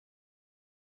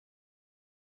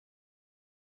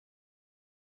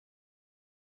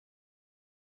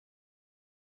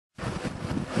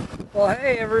Well,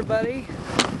 hey everybody,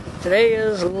 today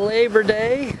is Labor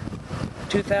Day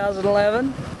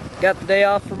 2011. Got the day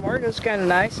off from work. It's kind of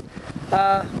nice.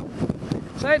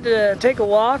 Decided to take a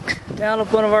walk down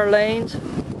up one of our lanes.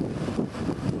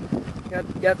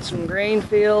 Got some grain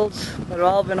fields that have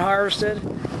all been harvested.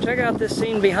 Check out this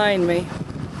scene behind me.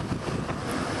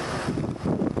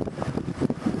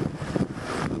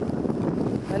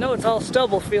 I know it's all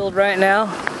stubble field right now.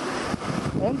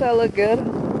 Doesn't that look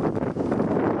good?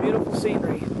 Beautiful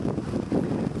scenery.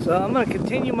 So I'm going to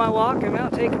continue my walk. I'm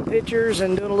out taking pictures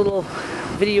and doing a little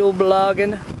video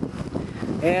blogging.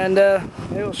 And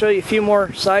maybe we'll show you a few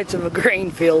more sights of a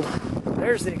grain field.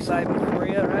 There's the excitement for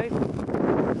you, right?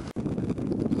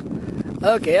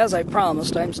 Okay, as I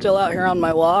promised, I'm still out here on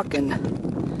my walk, and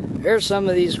there's some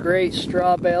of these great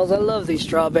straw bales. I love these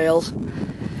straw bales.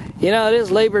 You know, it is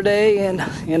Labor Day in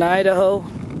Idaho.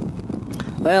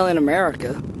 Well, in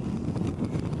America.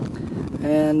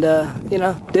 And, you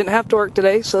know, didn't have to work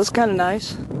today, so it's kind of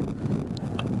nice.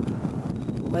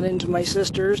 Went into my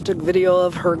sister's, took video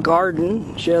of her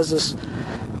garden. She has this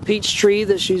peach tree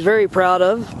that she's very proud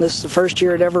of. This is the first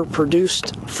year it ever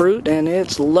produced fruit, and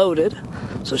it's loaded.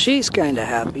 So she's kind of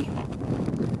happy.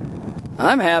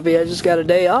 I'm happy I just got a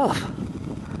day off.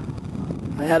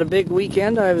 I had a big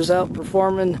weekend. I was out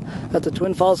performing at the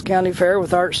Twin Falls County Fair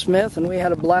with Art Smith, and we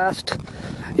had a blast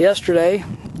yesterday.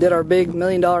 Did our big $1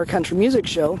 million country music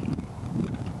show.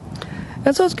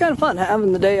 And so it's kind of fun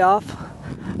having the day off.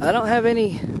 I don't have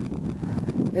any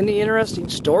interesting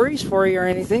stories for you or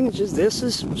anything. It's just, this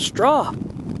is straw.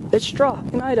 It's straw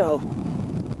in Idaho.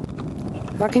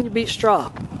 How can you beat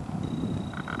straw?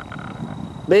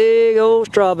 Big old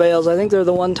straw bales. I think they're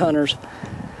the 1-tonners.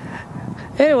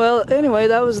 Anyway,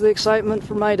 that was the excitement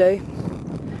for my day.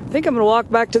 I think I'm going to walk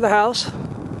back to the house.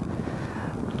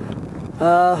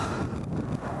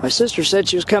 My sister said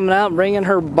she was coming out and bringing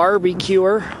her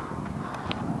barbecuer.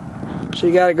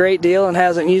 She got a great deal and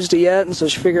hasn't used it yet, and so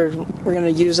she figured we're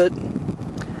going to use it.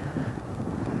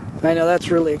 I know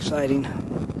that's really exciting.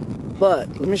 But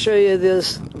let me show you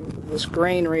this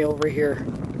granary over here.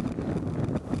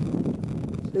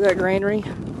 See that granary?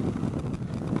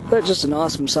 That's just an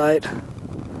awesome sight.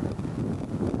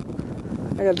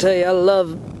 I gotta tell you, I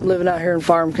love living out here in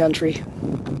farm country.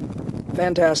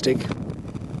 Fantastic.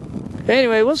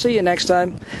 Anyway, we'll see you next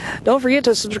time. Don't forget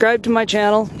to subscribe to my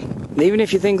channel. Even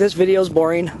if you think this video is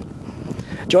boring,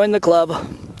 join the club.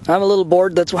 I'm a little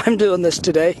bored, that's why I'm doing this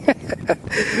today.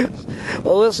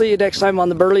 Well, we'll see you next time on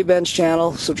the Burley Bench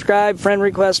channel. Subscribe, friend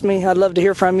request me. I'd love to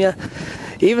hear from you.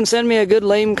 Even send me a good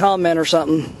lame comment or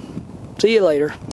something. See you later.